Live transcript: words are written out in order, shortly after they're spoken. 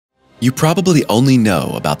You probably only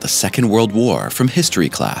know about the Second World War from history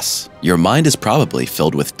class. Your mind is probably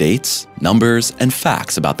filled with dates, numbers, and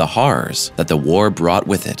facts about the horrors that the war brought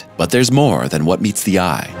with it. But there's more than what meets the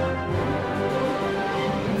eye.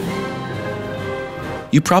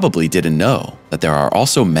 You probably didn't know that there are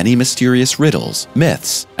also many mysterious riddles,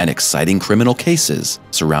 myths, and exciting criminal cases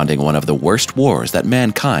surrounding one of the worst wars that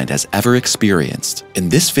mankind has ever experienced. In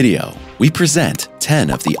this video, we present 10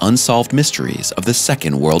 of the unsolved mysteries of the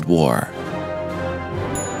Second World War.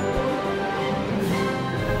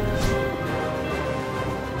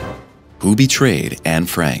 Who betrayed Anne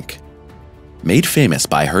Frank? Made famous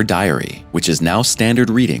by her diary, which is now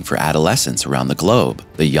standard reading for adolescents around the globe,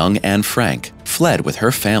 the young Anne Frank fled with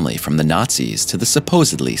her family from the Nazis to the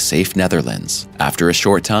supposedly safe Netherlands. After a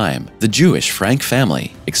short time, the Jewish Frank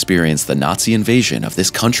family experienced the Nazi invasion of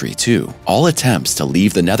this country too. All attempts to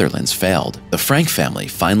leave the Netherlands failed. The Frank family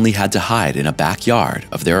finally had to hide in a backyard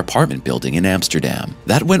of their apartment building in Amsterdam.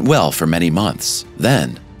 That went well for many months.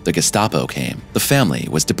 Then, the Gestapo came. The family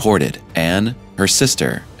was deported. Anne, her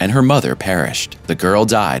sister, and her mother perished. The girl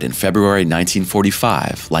died in February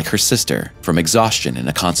 1945, like her sister, from exhaustion in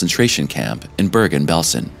a concentration camp in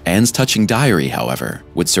Bergen-Belsen. Anne's touching diary, however,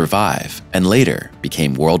 would survive and later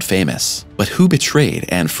became world famous. But who betrayed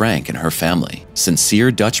Anne Frank and her family?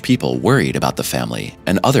 Sincere Dutch people worried about the family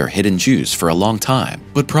and other hidden Jews for a long time.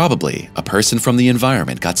 But probably a person from the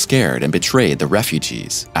environment got scared and betrayed the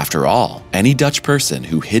refugees. After all, any Dutch person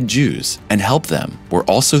who hid Jews and helped them were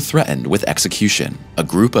also threatened with execution. A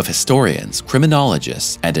group of historians,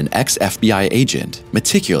 criminologists, and an ex-FBI agent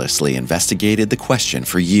meticulously investigated the question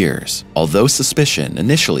for years. Although suspicion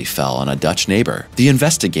initially fell on a Dutch neighbor, the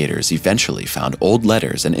investigators eventually found old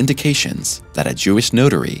letters and indications that a Jewish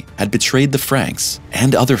notary had betrayed the Franks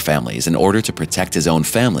and other families in order to protect his own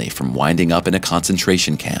family from winding up in a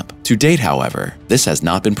concentration camp. To date, however, this has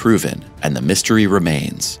not been proven, and the mystery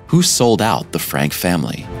remains. Who sold out the Frank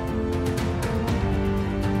family?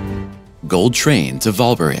 Gold train to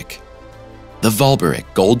Valberik. The Valberik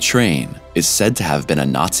gold train is said to have been a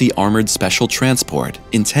Nazi armored special transport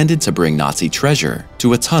intended to bring Nazi treasure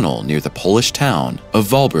to a tunnel near the Polish town of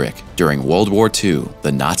Valberik. During World War II,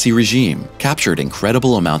 the Nazi regime captured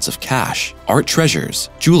incredible amounts of cash, art treasures,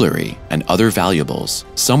 jewelry, and other valuables.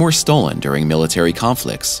 Some were stolen during military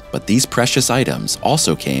conflicts, but these precious items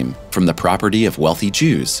also came from the property of wealthy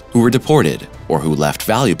Jews who were deported or who left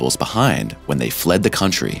valuables behind when they fled the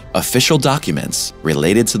country. Official documents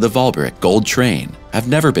related to the Valberik gold train have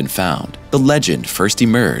never been found. The legend first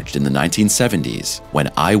emerged in the 1970s when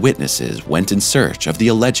eyewitnesses went in search of the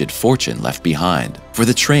alleged fortune left behind, for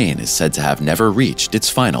the train is said to have never reached its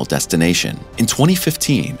final destination. In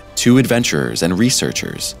 2015, 2 adventurers and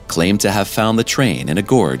researchers claimed to have found the train in a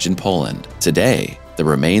gorge in Poland. Today, the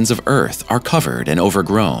remains of Earth are covered and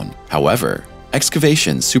overgrown. However,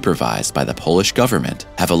 excavations supervised by the Polish government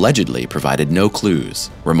have allegedly provided no clues.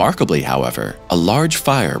 Remarkably, however, a large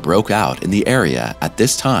fire broke out in the area at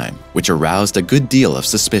this time, which aroused a good deal of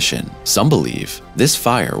suspicion. Some believe this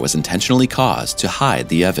fire was intentionally caused to hide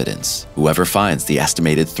the evidence. Whoever finds the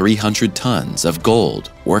estimated 300 tons of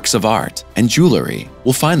gold, works of art, and jewelry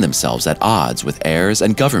will find themselves at odds with heirs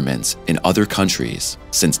and governments in other countries.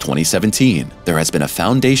 Since 2017, there has been a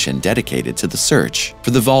foundation dedicated to the search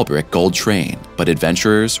for the Valberik gold train, but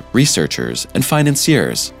adventurers, researchers, and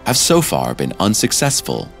financiers have so far been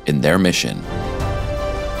unsuccessful in their mission.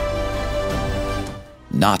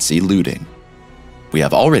 Nazi looting. We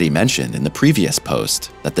have already mentioned in the previous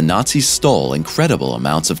post that the Nazis stole incredible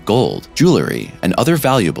amounts of gold, jewelry, and other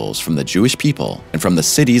valuables from the Jewish people and from the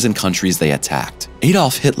cities and countries they attacked.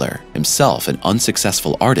 Adolf Hitler, himself an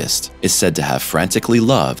unsuccessful artist, is said to have frantically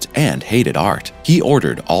loved and hated art. He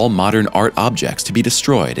ordered all modern art objects to be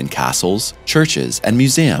destroyed in castles, churches, and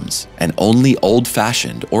museums, and only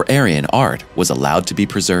old-fashioned or Aryan art was allowed to be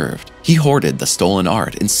preserved. He hoarded the stolen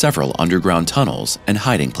art in several underground tunnels and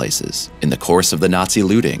hiding places. In the course of the Nazi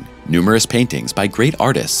looting, numerous paintings by great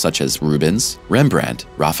artists such as Rubens, Rembrandt,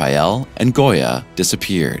 Raphael, and Goya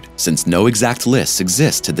disappeared. Since no exact lists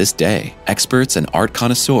exist to this day, experts and art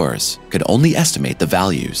connoisseurs could only estimate the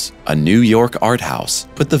values. A New York art house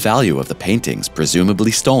put the value of the paintings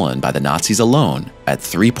presumably stolen by the Nazis alone at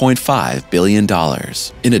 $3.5 billion.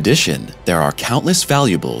 In addition, there are countless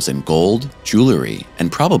valuables in gold, jewelry,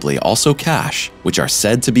 and probably also cash, which are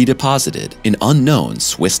said to be deposited in unknown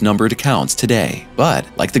Swiss-numbered accounts today. But,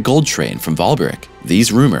 like the gold train from Valberik,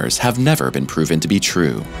 these rumors have never been proven to be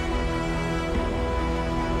true.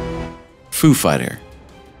 Foo Fighter.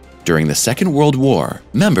 During the Second World War,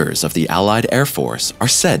 members of the Allied Air Force are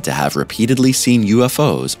said to have repeatedly seen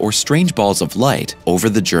UFOs or strange balls of light over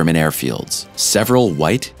the German airfields. Several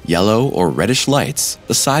white, yellow, or reddish lights,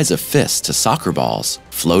 the size of fists to soccer balls,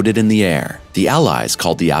 floated in the air. The Allies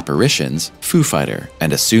called the apparitions Foo Fighter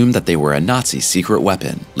and assumed that they were a Nazi secret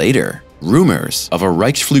weapon. Later, rumors of a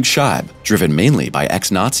Reichsflugzeug, driven mainly by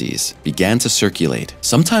ex-Nazis, began to circulate.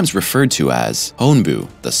 Sometimes referred to as Hohenbu,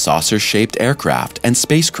 the saucer-shaped aircraft and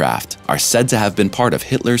spacecraft are said to have been part of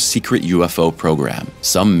Hitler's secret UFO program.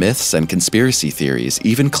 Some myths and conspiracy theories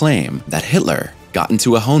even claim that Hitler got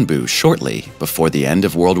into a Hohenbu shortly before the end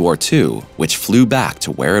of World War II, which flew back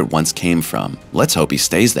to where it once came from. Let's hope he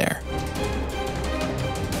stays there.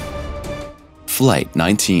 Flight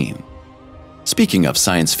 19. Speaking of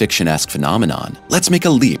science fiction-esque phenomenon, let's make a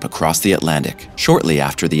leap across the Atlantic. Shortly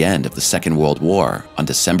after the end of the Second World War, on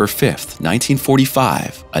December 5,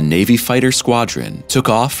 1945, a Navy fighter squadron took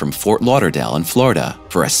off from Fort Lauderdale in Florida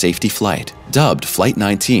for a safety flight. Dubbed Flight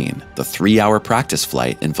 19, the 3-hour practice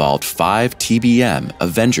flight involved 5 TBM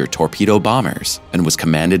Avenger torpedo bombers and was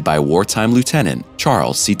commanded by wartime Lieutenant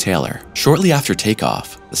Charles C. Taylor. Shortly after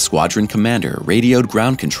takeoff, the squadron commander radioed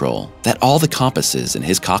ground control that all the compasses in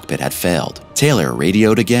his cockpit had failed. Taylor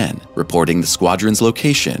radioed again, reporting the squadron's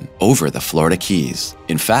location over the Florida Keys.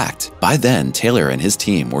 In fact, by then, Taylor and his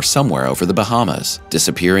team were somewhere over the Bahamas,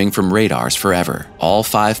 disappearing from radars forever. All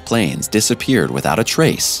 5 planes disappeared without a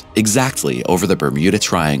trace, exactly over the Bermuda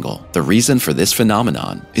Triangle. The reason for this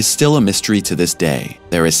phenomenon is still a mystery to this day.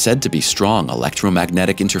 There is said to be strong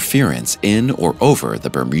electromagnetic interference in or over the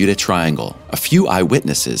Bermuda Triangle. A few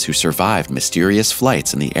eyewitnesses who survived mysterious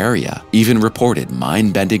flights in the area even reported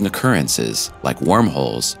mind-bending occurrences like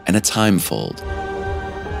wormholes and a time fold.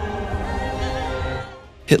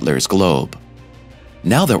 Hitler's globe.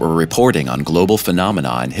 Now that we're reporting on global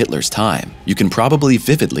phenomena in Hitler's time, you can probably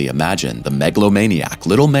vividly imagine the megalomaniac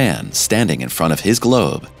little man standing in front of his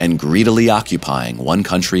globe and greedily occupying one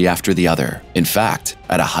country after the other. In fact,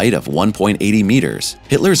 at a height of 1.80 meters,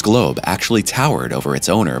 Hitler's globe actually towered over its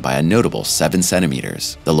owner by a notable 7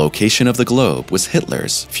 centimeters. The location of the globe was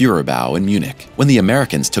Hitler's Führerbau in Munich. When the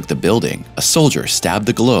Americans took the building, a soldier stabbed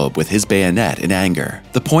the globe with his bayonet in anger.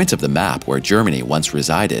 The point of the map where Germany once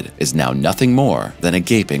resided is now nothing more than a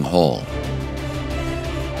gaping hole.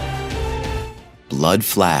 Blood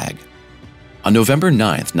flag. On November 9,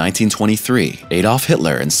 1923, Adolf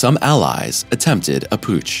Hitler and some allies attempted a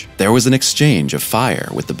putsch. There was an exchange of fire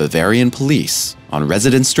with the Bavarian police on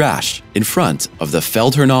Residenstrasse in front of the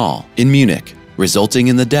Feldherrnhalle in Munich, resulting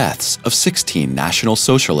in the deaths of 16 National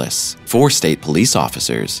Socialists, 4 state police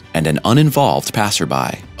officers, and an uninvolved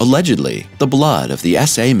passerby. Allegedly, the blood of the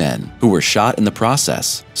SA men who were shot in the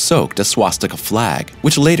process soaked a swastika flag,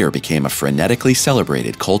 which later became a frenetically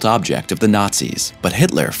celebrated cult object of the Nazis. But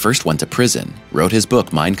Hitler first went to prison, wrote his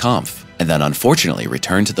book Mein Kampf, and then unfortunately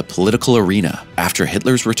returned to the political arena. After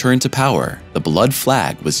Hitler's return to power, the blood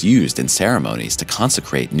flag was used in ceremonies to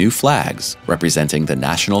consecrate new flags representing the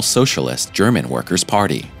National Socialist German Workers'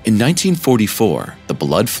 Party. In 1944, the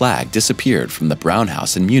blood flag disappeared from the Brown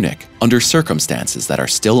House in Munich under circumstances that are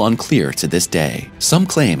still unclear to this day. Some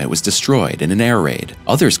claim it was destroyed in an air raid.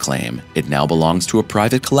 Others claim it now belongs to a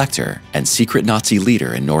private collector and secret Nazi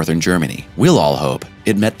leader in northern Germany. We'll all hope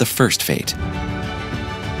it met the first fate.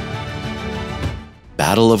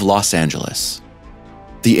 Battle of Los Angeles.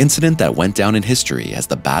 The incident that went down in history as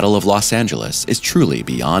the Battle of Los Angeles is truly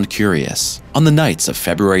beyond curious. On the nights of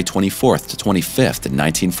February 24th to 25th in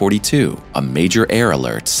 1942, a major air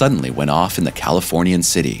alert suddenly went off in the Californian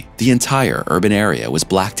city. The entire urban area was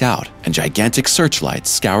blacked out, and gigantic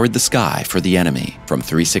searchlights scoured the sky for the enemy. From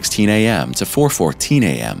 3:16 a.m. to 4:14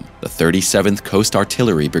 a.m., the 37th Coast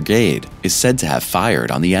Artillery Brigade is said to have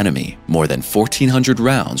fired on the enemy. More than 1,400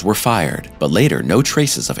 rounds were fired, but later no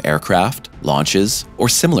traces of aircraft, launches, or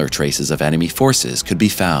similar traces of enemy forces could be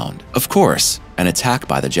found. Of course, an attack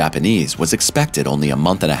by the Japanese was expected only a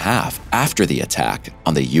month and a half after the attack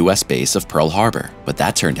on the US base of Pearl Harbor, but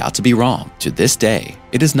that turned out to be wrong. To this day,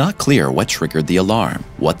 it is not clear what triggered the alarm,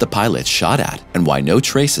 what the pilots shot at, and why no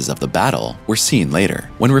traces of the battle were seen later.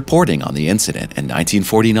 When reporting on the incident in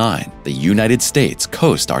 1949, the United States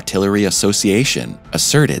Coast Artillery Association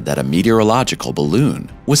asserted that a meteorological balloon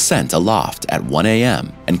was sent aloft at 1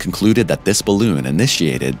 a.m. and concluded that this balloon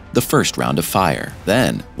initiated the first round of fire.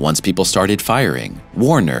 Then, once people started firing tiring,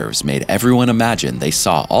 war nerves made everyone imagine they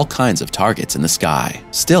saw all kinds of targets in the sky.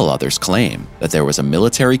 Still, others claim that there was a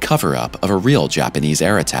military cover-up of a real Japanese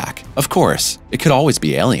air attack. Of course, it could always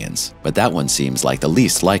be aliens, but that one seems like the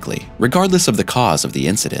least likely. Regardless of the cause of the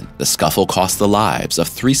incident, the scuffle cost the lives of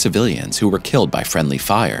 3 civilians who were killed by friendly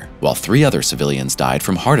fire, while 3 other civilians died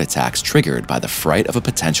from heart attacks triggered by the fright of a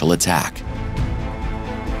potential attack.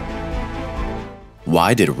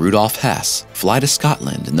 Why did Rudolf Hess fly to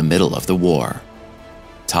Scotland in the middle of the war?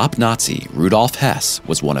 Top Nazi Rudolf Hess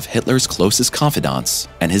was one of Hitler's closest confidants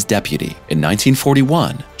and his deputy. In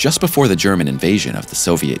 1941, just before the German invasion of the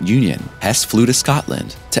Soviet Union, Hess flew to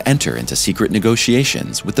Scotland to enter into secret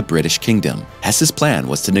negotiations with the British Kingdom. Hess's plan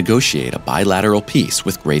was to negotiate a bilateral peace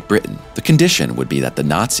with Great Britain. The condition would be that the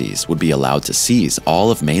Nazis would be allowed to seize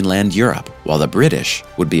all of mainland Europe, while the British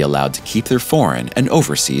would be allowed to keep their foreign and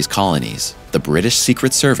overseas colonies. The British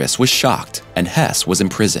Secret Service was shocked, and Hess was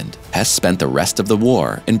imprisoned. Hess spent the rest of the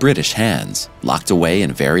war in British hands, locked away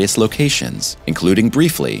in various locations, including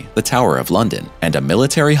briefly the Tower of London and a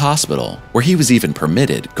military hospital, where he was even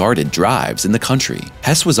permitted guarded drives in the country.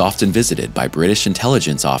 Hess was often visited by British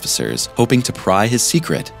intelligence officers hoping to pry his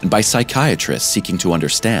secret, and by psychiatrists seeking to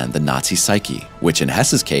understand the Nazi psyche, which in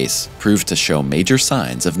Hess's case proved to show major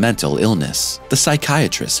signs of mental illness. The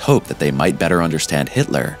psychiatrists hoped that they might better understand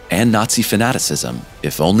Hitler and Nazi fanaticism,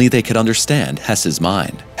 if only they could understand Hess's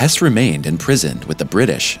mind. Hess remained imprisoned with the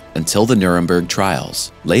British until the Nuremberg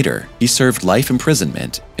trials. Later, he served life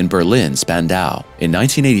imprisonment in Berlin-Spandau. In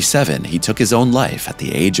 1987, he took his own life at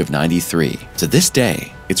the age of 93. To this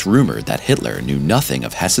day, it's rumored that Hitler knew nothing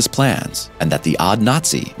of Hess's plans, and that the odd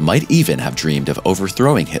Nazi might even have dreamed of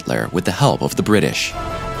overthrowing Hitler with the help of the British.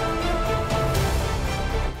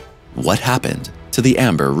 What happened to the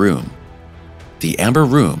Amber Room? The Amber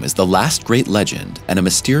Room is the last great legend and a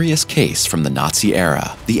mysterious case from the Nazi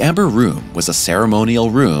era. The Amber Room was a ceremonial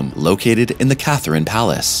room located in the Catherine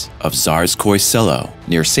Palace of Tsarskoye Selo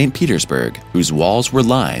near St. Petersburg, whose walls were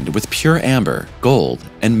lined with pure amber, gold,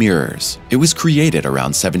 and mirrors. It was created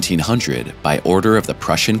around 1700 by order of the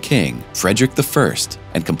Prussian king, Frederick I,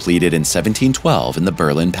 and completed in 1712 in the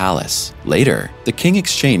Berlin Palace. Later, the king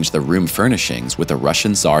exchanged the room furnishings with the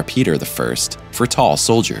Russian Tsar Peter I for tall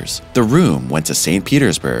soldiers. The room went to St.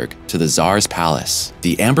 Petersburg to the Tsar's palace.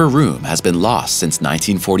 The Amber Room has been lost since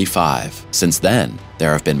 1945. Since then,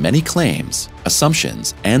 there have been many claims,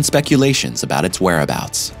 assumptions, and speculations about its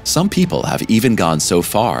whereabouts. Some people have even gone so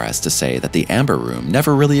far as to say that the Amber Room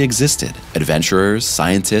never really existed. Adventurers,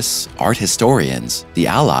 scientists, art historians, the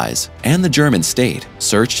Allies, and the German state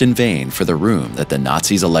searched in vain for the room that the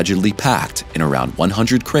Nazis allegedly packed in around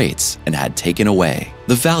 100 crates and had taken away.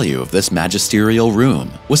 The value of this magisterial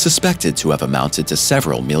room was suspected to have amounted to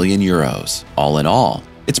several million euros. All in all,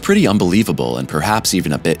 it's pretty unbelievable and perhaps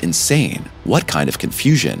even a bit insane what kind of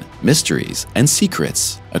confusion, mysteries, and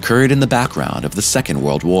secrets occurred in the background of the Second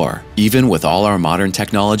World War. Even with all our modern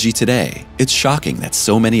technology today, it's shocking that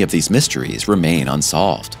so many of these mysteries remain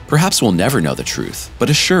unsolved. Perhaps we'll never know the truth, but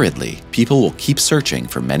assuredly, people will keep searching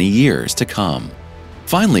for many years to come.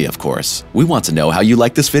 Finally, of course, we want to know how you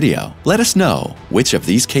like this video. Let us know which of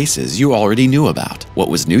these cases you already knew about, what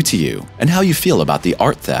was new to you, and how you feel about the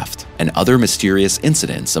art theft and other mysterious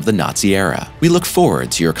incidents of the Nazi era. We look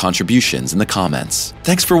forward to your contributions in the comments.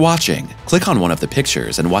 Thanks for watching. Click on one of the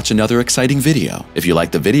pictures and watch another exciting video. If you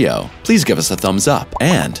liked the video, please give us a thumbs up.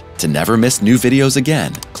 And to never miss new videos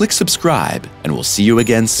again, click subscribe, and we'll see you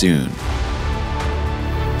again soon.